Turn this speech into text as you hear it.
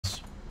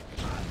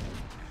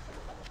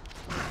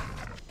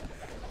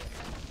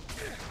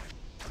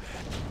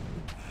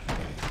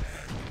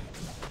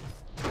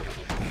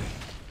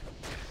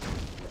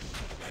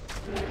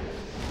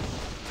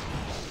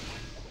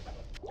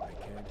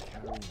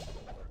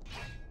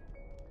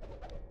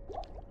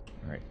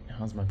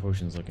How's my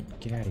potions looking?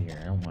 Get out of here.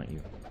 I don't want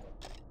you.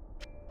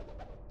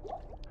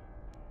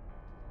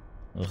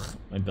 Ugh,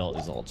 my belt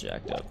is all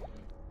jacked up.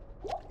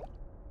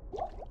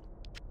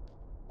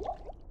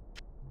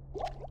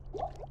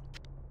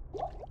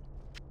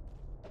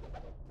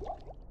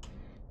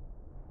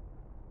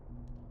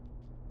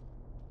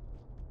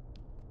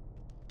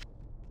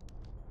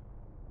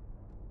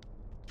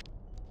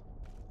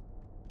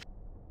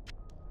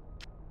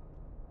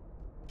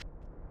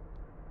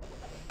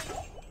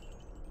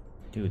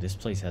 Dude, this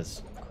place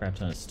has a crap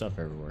ton of stuff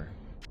everywhere.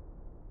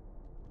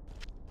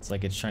 It's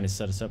like it's trying to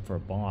set us up for a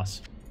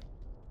boss.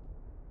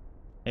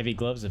 Heavy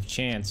gloves of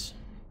chance.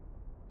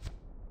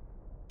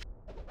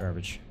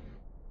 Garbage.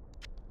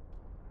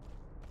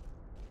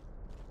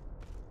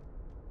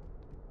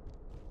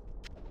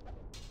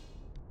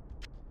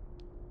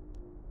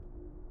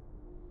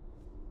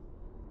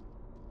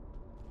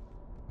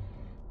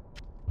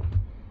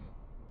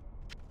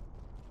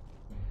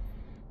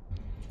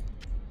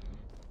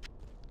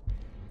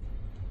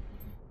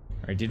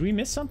 Alright, did we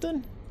miss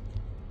something?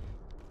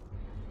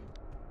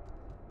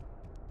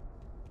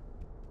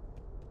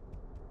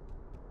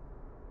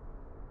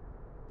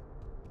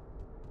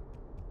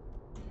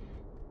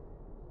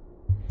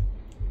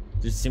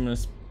 Just similar.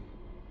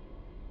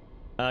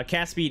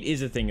 Cast speed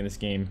is a thing in this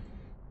game.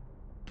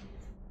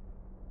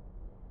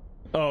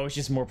 Oh, it's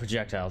just more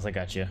projectiles. I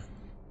got you.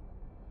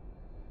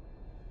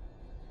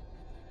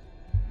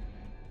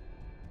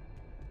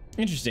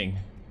 Interesting.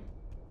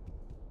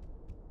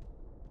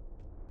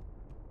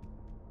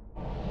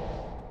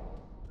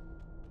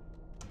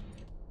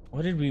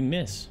 What did we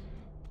miss?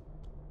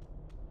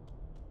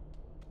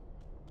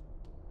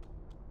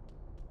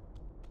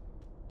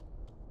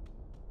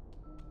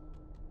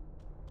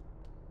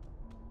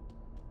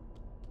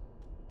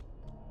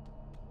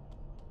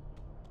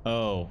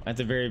 Oh, at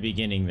the very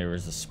beginning there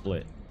was a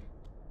split.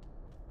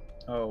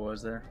 Oh,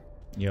 was there?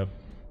 Yep.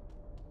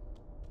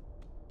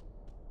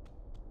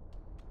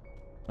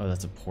 Oh,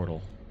 that's a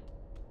portal.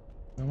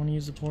 Do I want to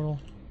use the portal?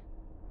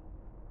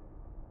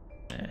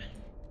 Eh.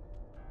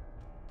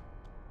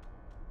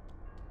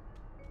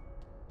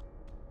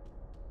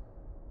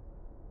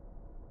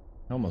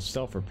 Almost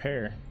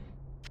self-repair.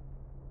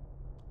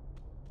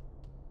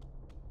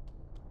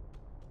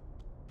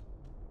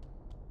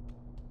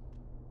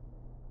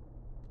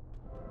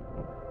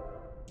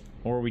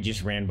 Or we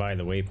just ran by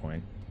the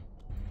waypoint.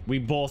 We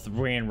both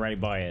ran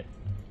right by it.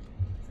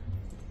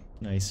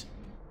 Nice.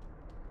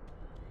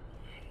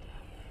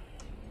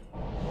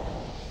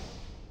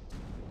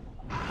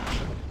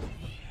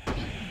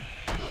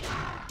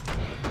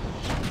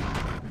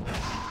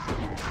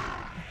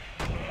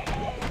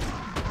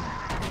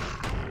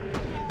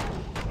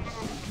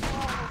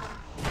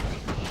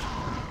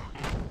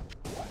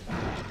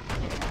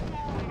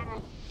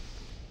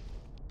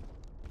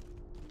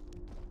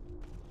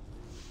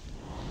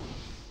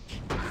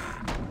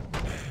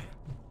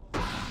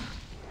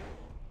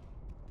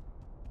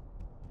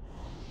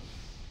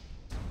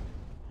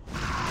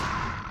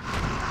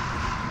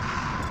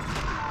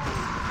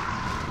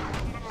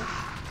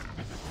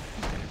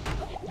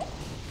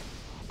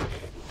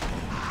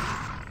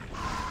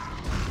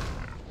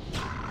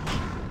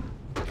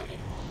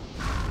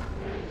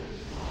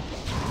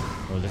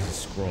 Oh, there's a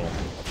scroll.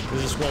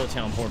 There's a scroll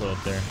town portal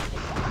up there.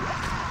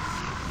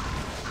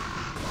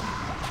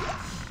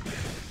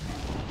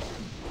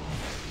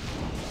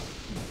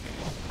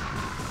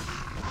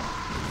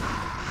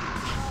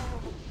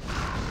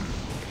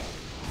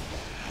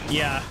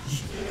 Yeah.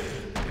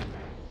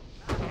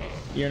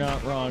 You're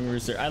not wrong,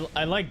 Rooster.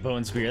 I like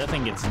Bone Spear. That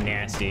thing gets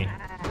nasty.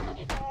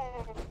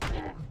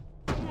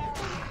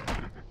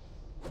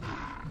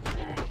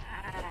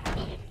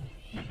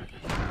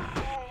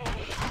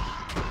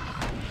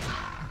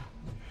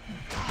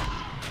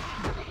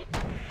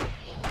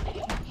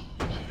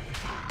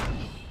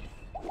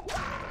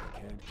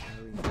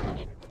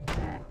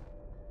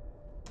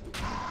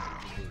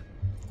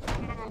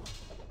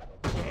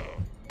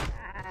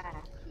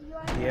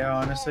 Yeah,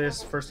 honestly,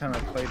 it's the first time I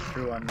played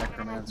through on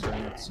Necromancer,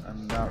 and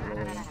I'm not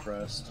really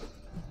impressed.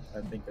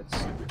 I think it's,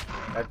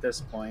 at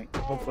this point,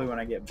 hopefully when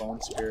I get Bone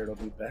Spear it'll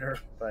be better,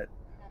 but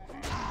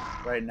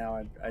right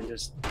now I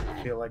just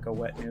feel like a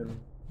wet noodle.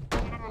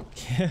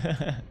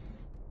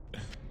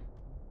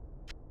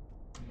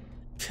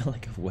 Feel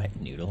like a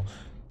wet noodle.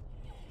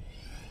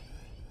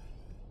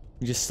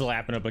 You're just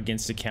slapping up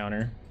against the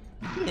counter.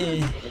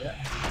 Yeah,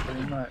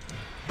 pretty much.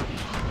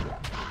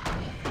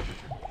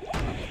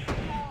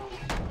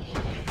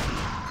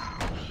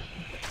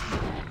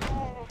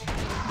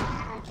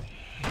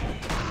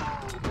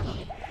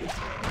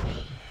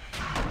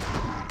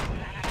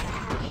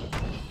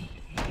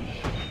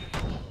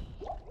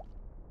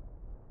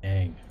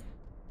 Dang.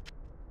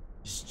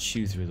 Just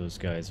chew through those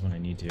guys when I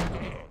need to. I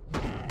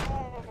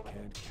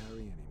can't carry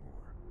anymore.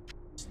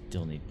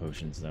 Still need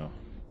potions though.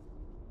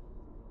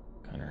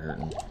 Kinda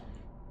hurting.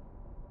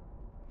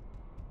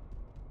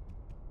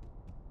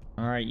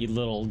 Alright, you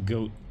little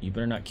goat. You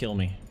better not kill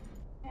me.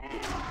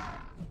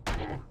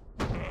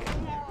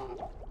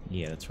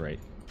 Yeah, that's right.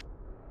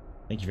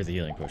 Thank you for the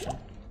healing potion.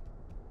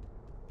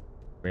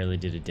 Barely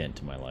did a dent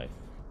to my life.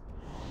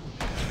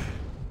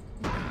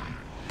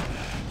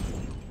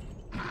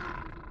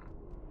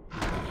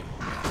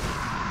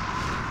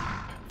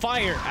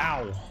 Fire!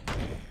 Ow!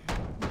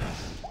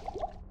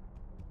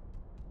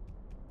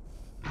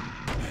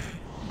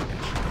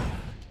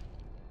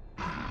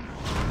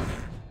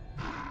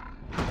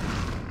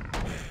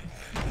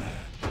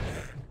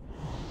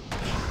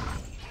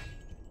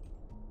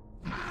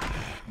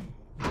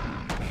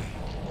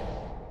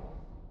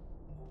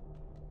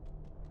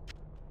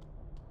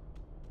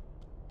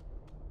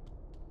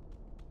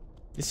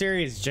 This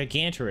area is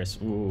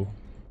gigantorous. Ooh.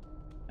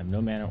 I have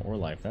no mana or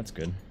life. That's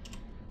good.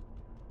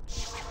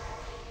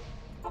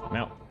 I'm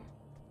out.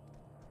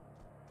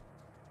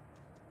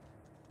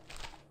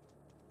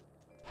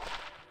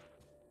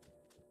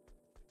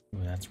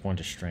 Ooh, that's 1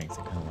 to strength.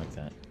 I kind of like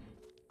that.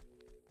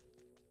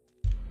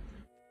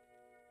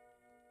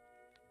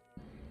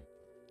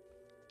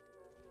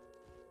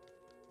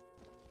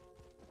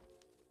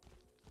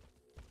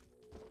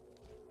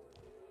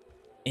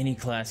 Any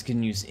class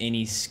can use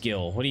any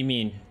skill. What do you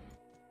mean?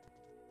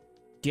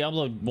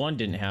 Diablo 1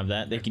 didn't have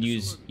that. They could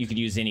use, you could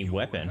use any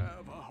weapon. You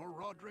have a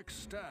Herodic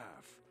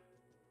staff.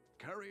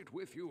 Carry it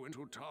with you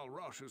into Tal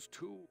Rasha's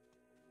tomb.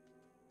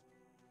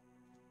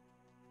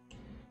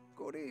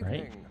 Good evening.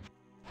 Right?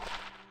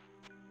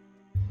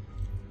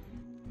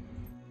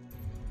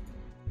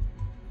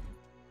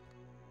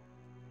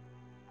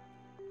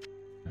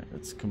 Alright,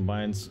 let's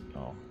combine.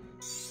 Oh.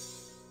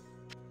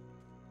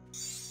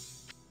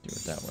 Do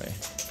it that way.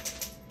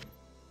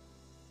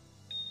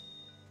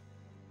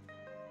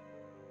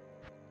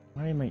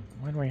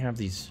 Why do I have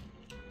these?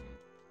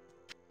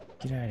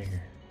 Get out of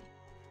here.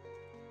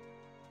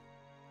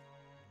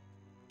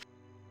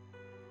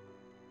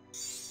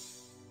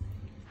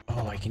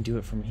 Oh, I can do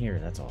it from here.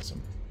 That's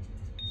awesome.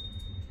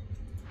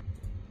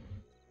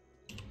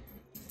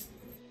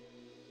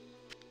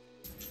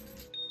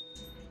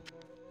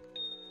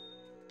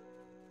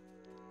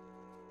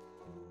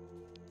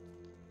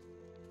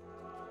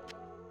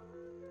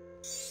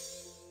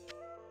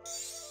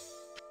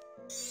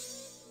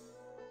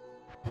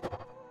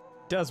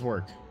 Does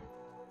work.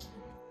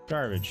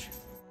 Garbage.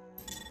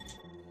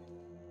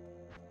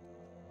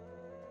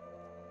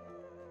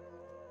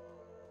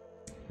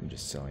 I'm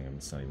just selling them.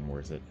 It's not even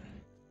worth it.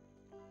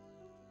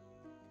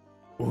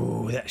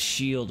 Ooh, that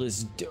shield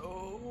is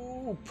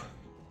dope.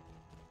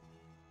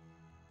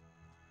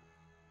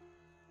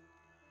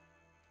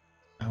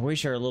 I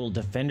wish our little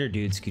defender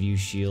dudes could use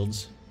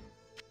shields.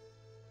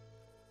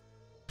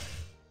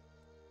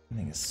 I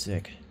think it's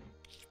sick.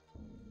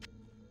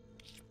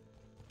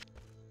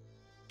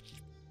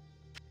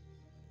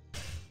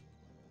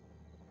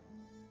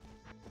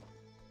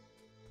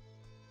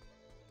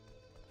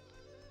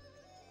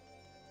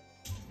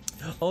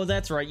 Oh,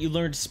 that's right. You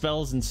learned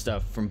spells and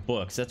stuff from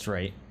books. That's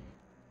right.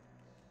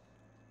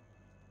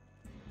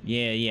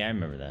 Yeah, I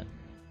remember that.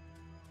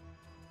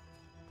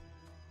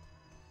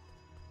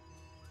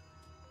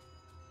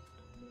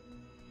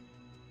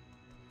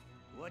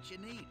 What you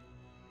need?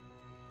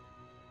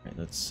 Alright,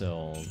 let's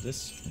sell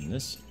this and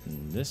this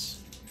and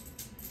this.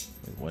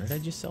 Wait, what did I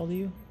just sell to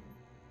you?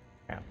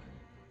 Crap.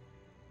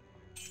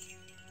 I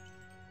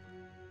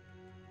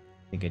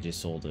think I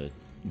just sold a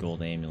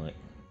gold amulet.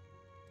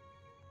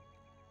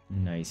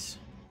 Nice.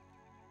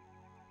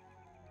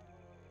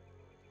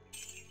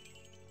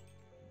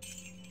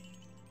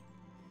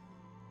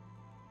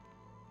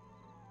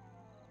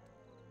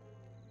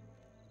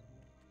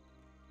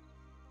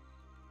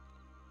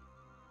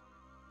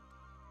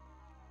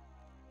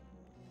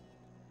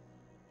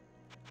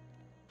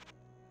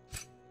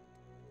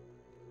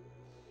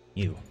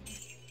 You.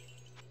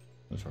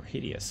 Those were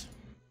hideous.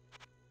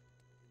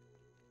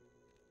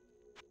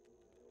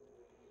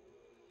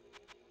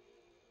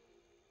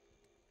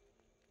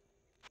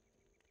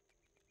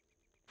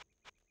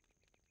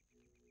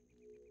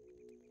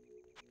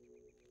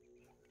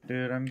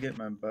 Dude, I'm getting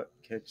my butt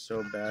kicked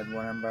so bad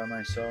when I'm by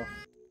myself.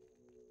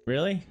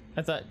 Really?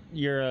 I thought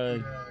your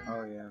Oh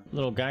yeah.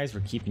 little guys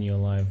were keeping you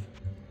alive.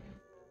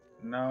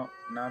 No,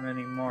 not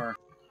anymore.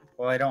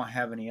 Well, I don't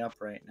have any up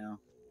right now.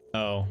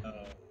 Oh.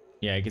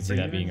 Yeah, I could see Are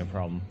that you being in- a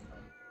problem.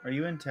 Are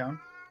you in town?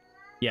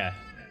 Yeah.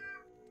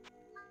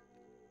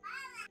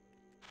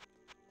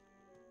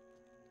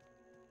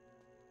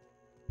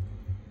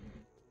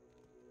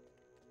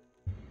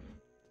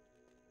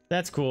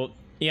 That's cool.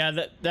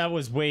 Yeah, that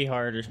was way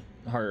hard,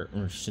 or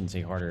I shouldn't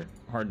say harder,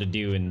 hard to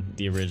do in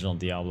the original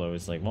Diablo.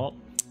 It's like, well,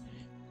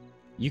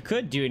 you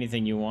could do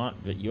anything you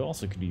want, but you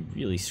also could be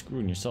really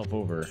screwing yourself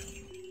over.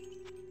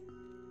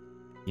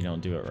 You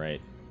don't do it right.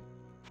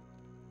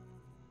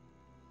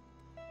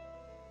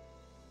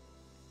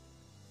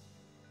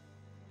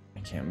 I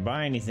can't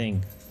buy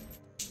anything.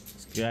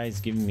 This guy's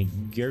giving me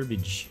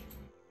garbage.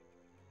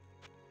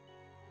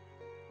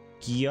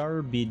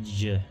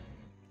 Garbage.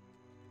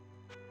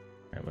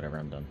 Alright, whatever,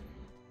 I'm done.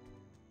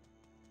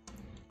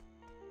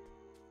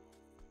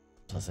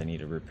 Plus I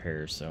need a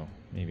repair, so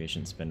maybe I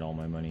shouldn't spend all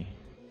my money.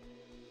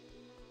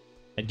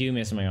 I do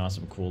miss my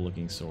awesome, cool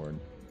looking sword.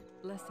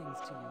 Blessings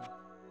to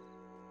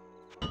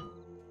you.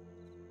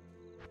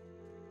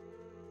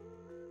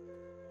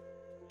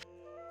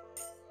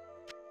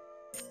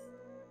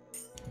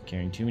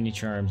 Carrying too many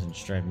charms and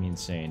it's driving me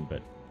insane,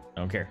 but I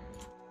don't care.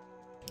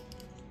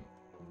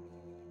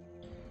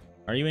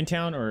 Are you in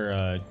town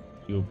or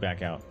you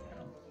back out?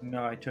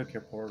 No, I took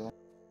your portal.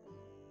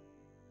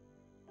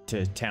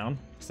 To town?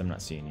 Because I'm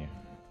not seeing you.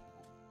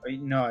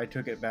 No, I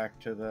took it back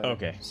to the...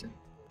 Okay.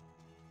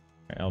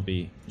 Right, I'll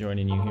be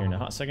joining you here in a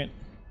hot second.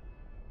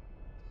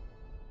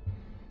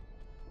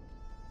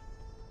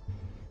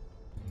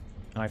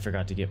 I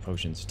forgot to get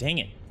potions. Dang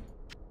it.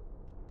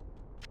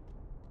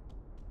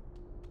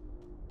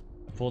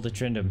 I pulled a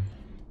Trindam.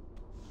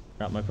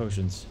 Got my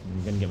potions.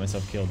 I'm gonna get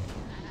myself killed.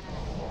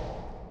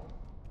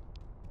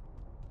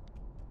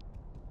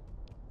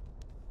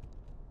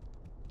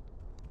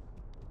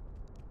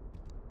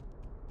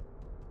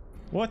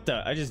 What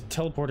the? I just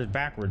teleported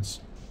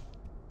backwards.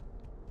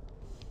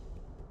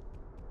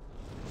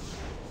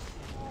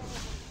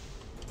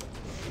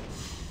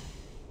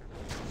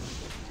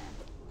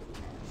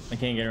 I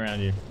can't get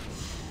around you.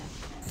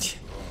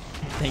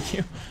 Thank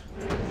you.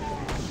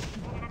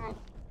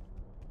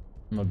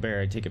 I'm a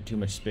bear, I take up too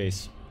much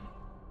space.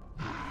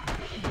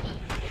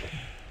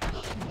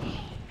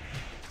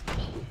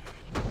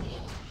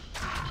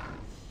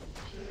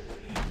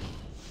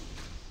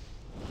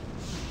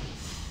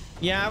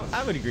 Yeah,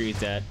 I would agree with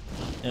that.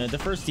 The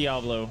first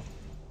Diablo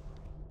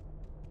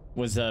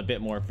was a bit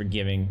more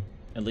forgiving,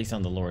 at least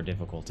on the lower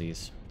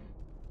difficulties.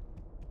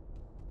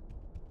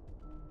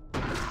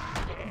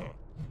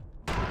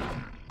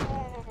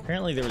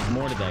 Apparently there was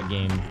more to that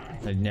game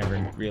I'd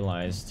never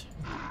realized.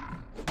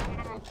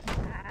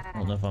 I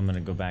don't know if I'm gonna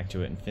go back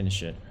to it and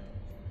finish it.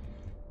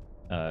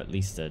 At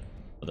least the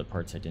other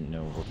parts I didn't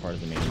know were part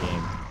of the main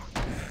game.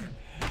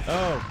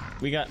 Oh,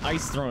 we got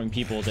ice throwing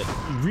people that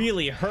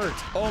really hurt.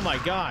 Oh my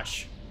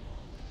gosh.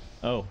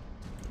 Oh,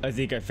 I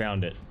think I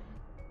found it.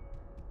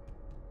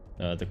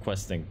 The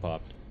quest thing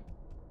popped.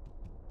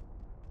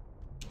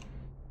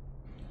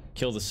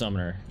 Kill the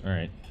summoner. All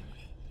right.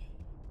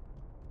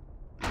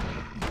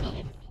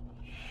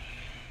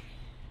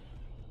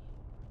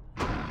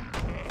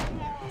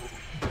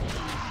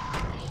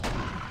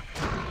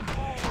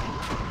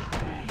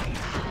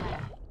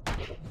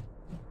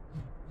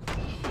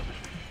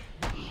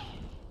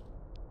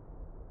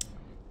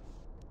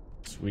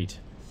 Sweet.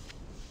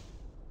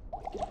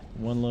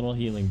 One little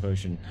healing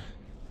potion.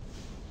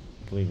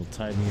 I believe will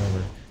tide me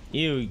over.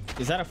 Ew,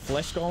 is that a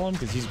flesh golem?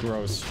 Because he's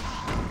gross.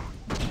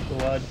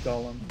 Blood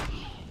golem.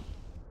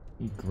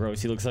 He's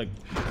gross. He looks like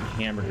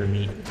hamburger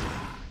meat.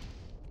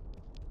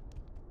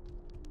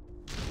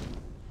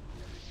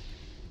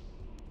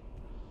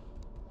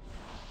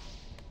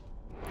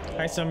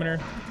 Hi, summoner.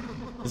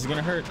 This is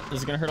gonna hurt. This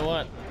is gonna hurt a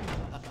lot.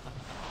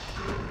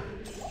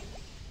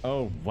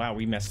 Oh, wow,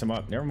 we messed him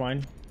up. Never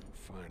mind.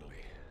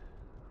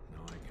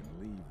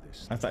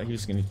 I thought he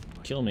was gonna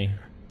kill me.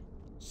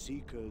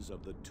 Seekers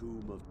of the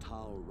tomb of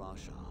Tal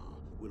Rasha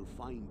will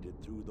find it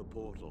through the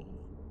portal,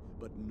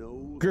 but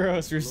no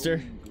gross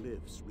rooster.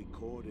 Glyphs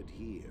recorded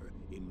here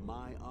in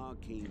my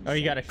arcane. Oh,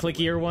 you got a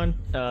clickier one,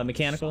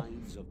 mechanical.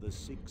 Signs of the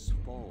 6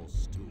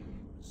 false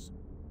tombs.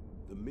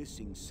 The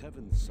missing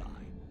 7th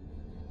sign.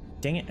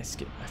 Dang it!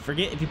 I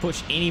forget if you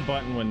push any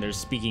button when there's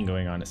speaking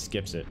going on, it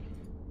skips it.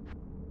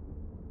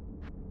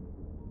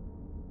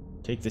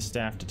 Take the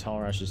staff to Tal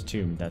Rasha's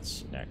tomb.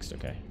 That's next.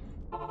 Okay.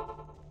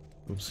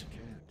 Oops.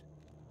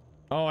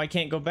 Oh, I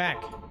can't go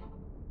back.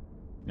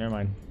 Never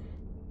mind.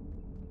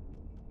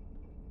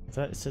 I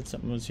thought it said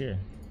something was here.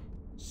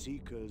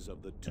 Seekers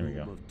of the tomb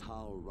of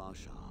Tal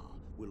Rasha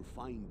will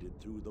find it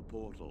through the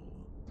portal.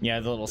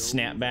 Yeah, the little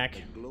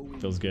snapback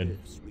feels good.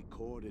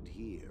 Recorded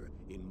here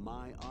in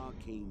my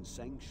arcane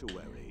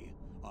sanctuary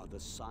are the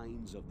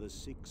signs of the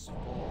 6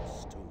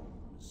 false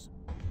tombs.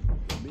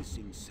 The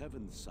missing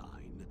 7th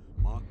sign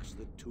marks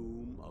the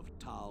tomb of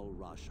Tal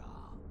Rasha.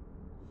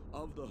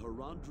 Of the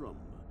Herondrum,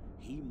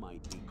 he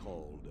might be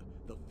called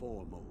the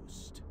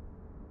Foremost.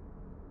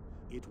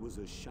 It was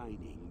a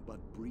shining but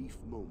brief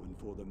moment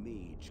for the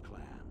mage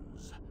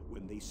clans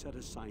when they set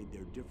aside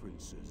their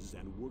differences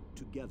and worked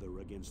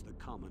together against the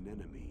common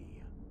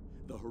enemy.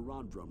 The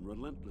Herondrum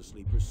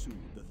relentlessly pursued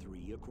the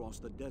 3 across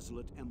the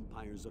desolate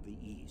empires of the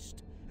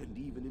East and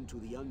even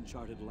into the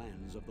uncharted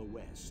lands of the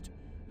West,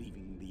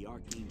 leaving the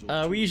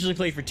Archangel... we usually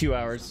play for 2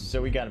 hours,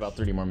 so we got about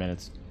 30 more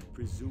minutes.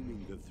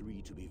 Presuming the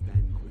 3 to be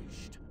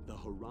vanquished, the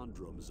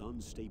Herondrum's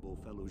unstable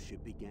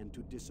fellowship began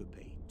to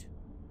dissipate.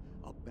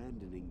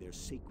 Abandoning their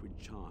sacred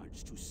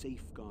charge to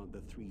safeguard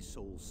the 3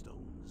 soul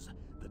stones,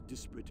 the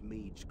disparate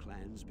mage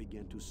clans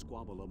began to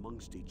squabble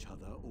amongst each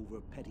other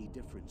over petty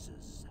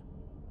differences.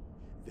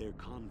 Their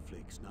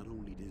conflicts not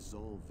only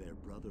dissolved their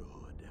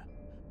brotherhood,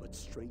 but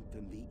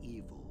strengthened the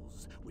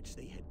evils which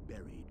they had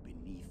buried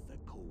beneath the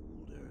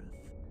cold earth.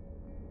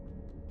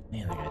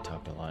 Man, that guy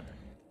talked a lot.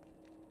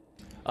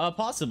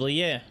 Possibly,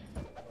 yeah.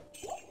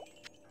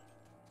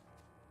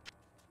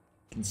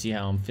 Can see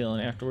how I'm feeling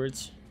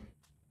afterwards.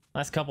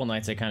 Last couple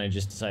nights I kind of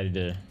just decided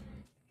to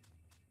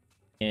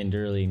end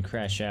early and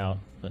crash out,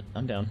 but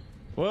I'm down.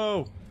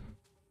 Whoa!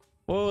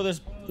 Whoa,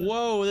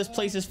 this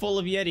place is full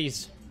of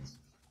Yetis.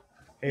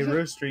 Hey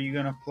Rooster, you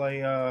gonna play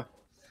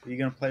Are you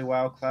gonna play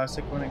WoW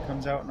Classic when it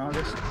comes out in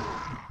August?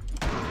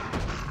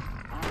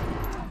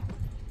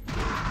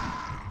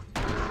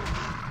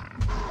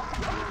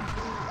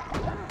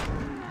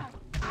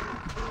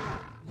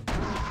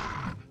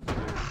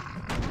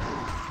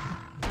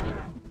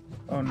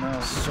 Oh no.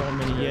 So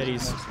many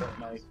Yetis. Messed up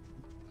my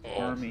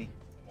army.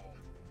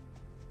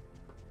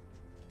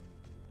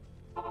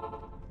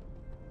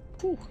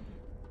 Whew.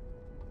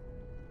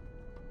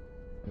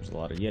 There's a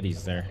lot of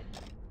Yetis there.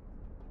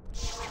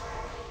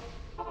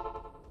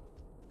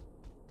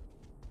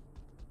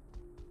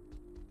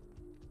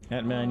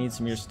 Hatman, I need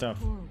some of your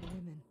stuff. Poor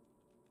women.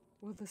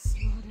 Will the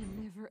slaughter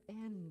never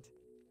end?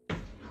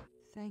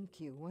 Thank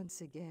you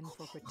once again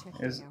for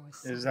protecting our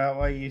city. Is that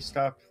why you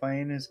stopped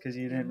playing? Is because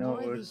you You're didn't know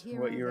more the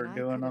what hero you were than I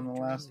doing could on the have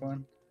last dreamed.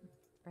 one?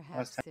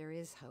 Perhaps there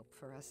is hope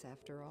for us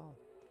after all.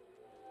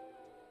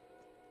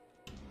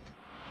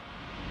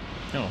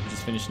 Oh,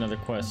 just finished another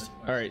quest.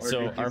 Alright, Or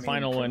so did you our mean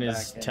final come one is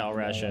back and, Tal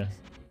Rasha.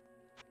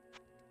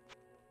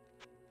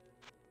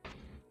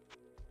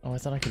 Oh, I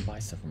thought I could buy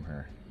stuff from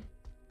her.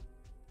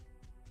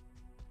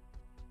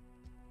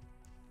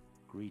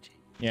 Greeting.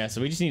 Yeah, so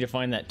we just need to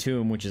find that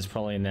tomb, which is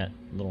probably in that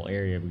little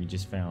area we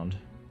just found.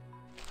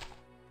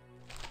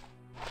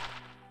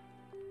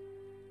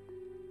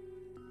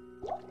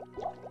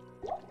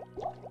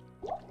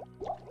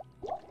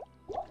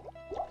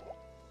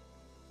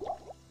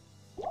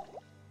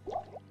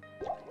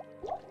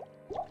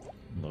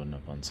 Loading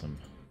up on some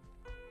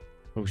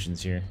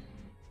potions here.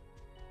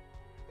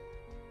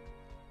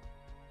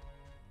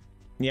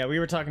 Yeah, we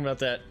were talking about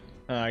that,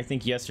 I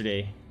think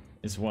yesterday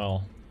as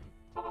well.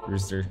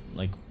 Rooster,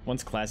 like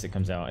once Classic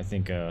comes out, I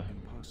think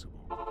Impossible.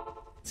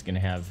 it's gonna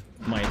have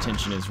my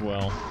attention as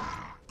well.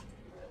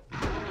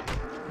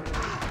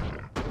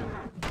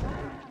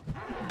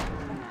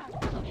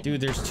 Dude,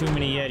 there's too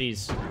many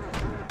Yetis.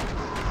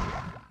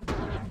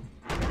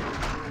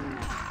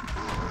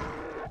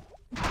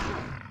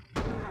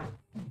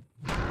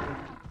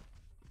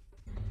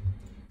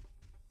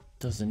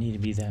 Doesn't need to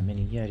be that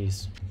many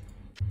Yetis.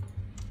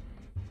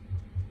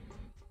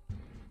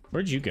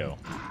 Where'd you go?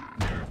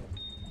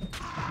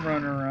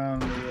 Run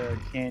around the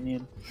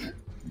canyon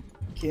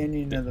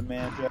of the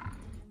Magi.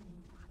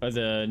 Oh,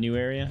 the new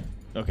area?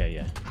 Okay,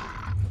 yeah.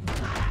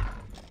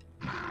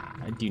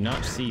 I do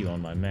not see you on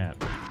my map.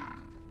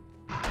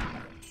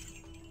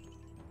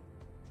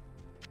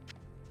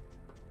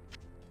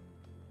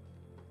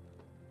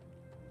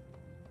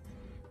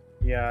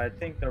 Yeah, I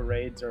think the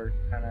raids are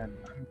kind of...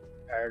 I'm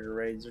tired of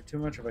raids. They're too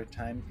much of a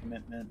time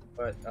commitment,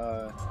 but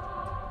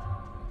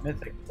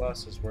Mythic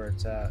Plus is where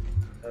it's at.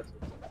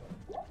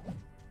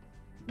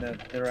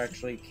 They're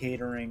actually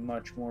catering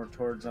much more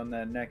towards on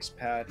that next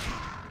patch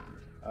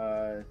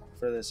for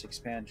this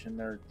expansion.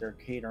 They're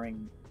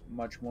catering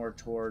much more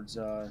towards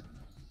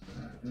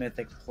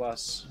Mythic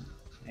Plus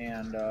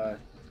and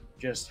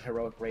just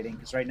heroic rating.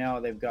 Because right now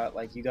they've got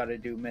like you got to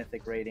do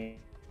Mythic rating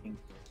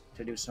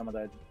to do some of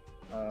the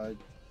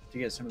to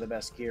get some of the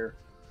best gear.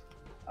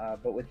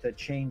 But with the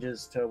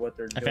changes to what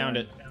they're doing, I found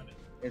it.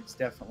 It's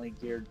definitely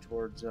geared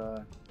towards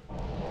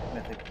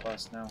Mythic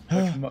Plus now,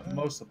 which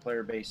most of the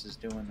player base is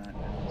doing that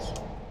now.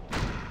 So.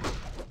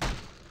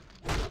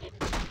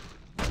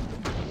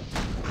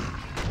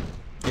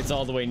 It's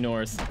all the way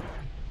north.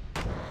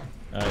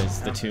 It's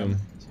the tomb.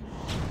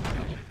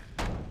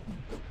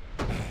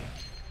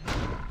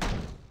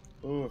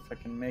 Ooh, if I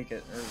can make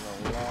it, there's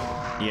a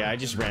lot. Yeah, I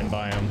just ran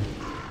by him.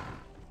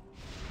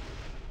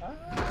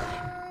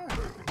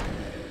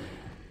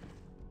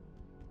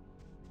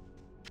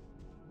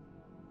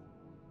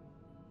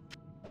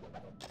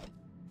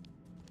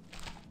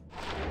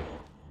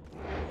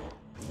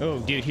 Oh,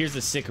 dude, here's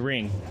a sick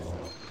ring.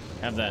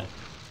 Have that.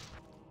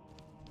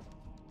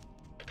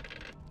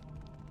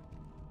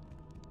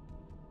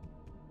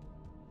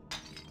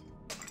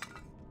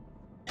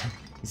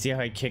 You see how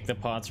I kick the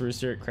pots,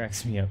 Rooster? It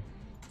cracks me up.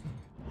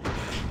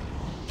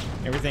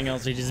 Everything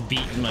else I just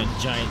beat in my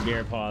giant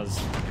bear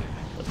paws.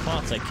 The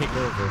pots I kick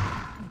over.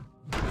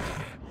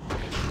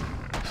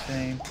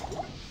 Same.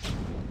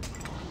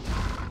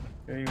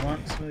 Here, you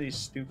want some of these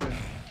stupid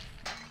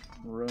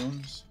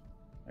runes?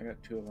 I got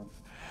 2 of them.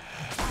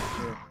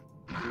 Here,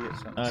 you get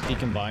something. If you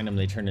combine them,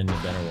 they turn into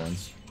better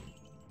ones.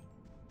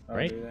 Oh,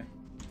 right? do they?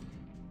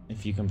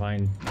 If you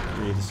combine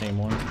 3 of the same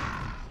one. I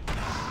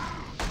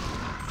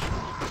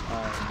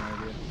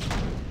have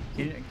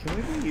no idea. Can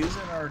we be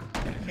using our...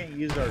 We can't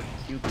use our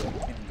cube yet,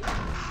 can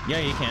we? Yeah,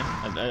 you can.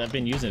 I've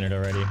been using it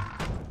already.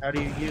 How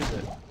do you use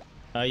it?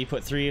 You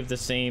put 3 of the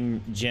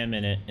same gem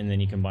in it, and then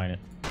you combine it.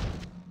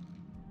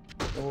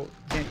 Well,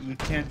 can't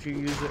you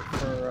use it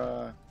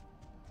for,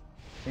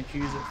 can't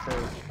you use it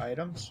for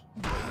items?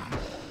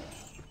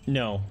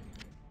 No,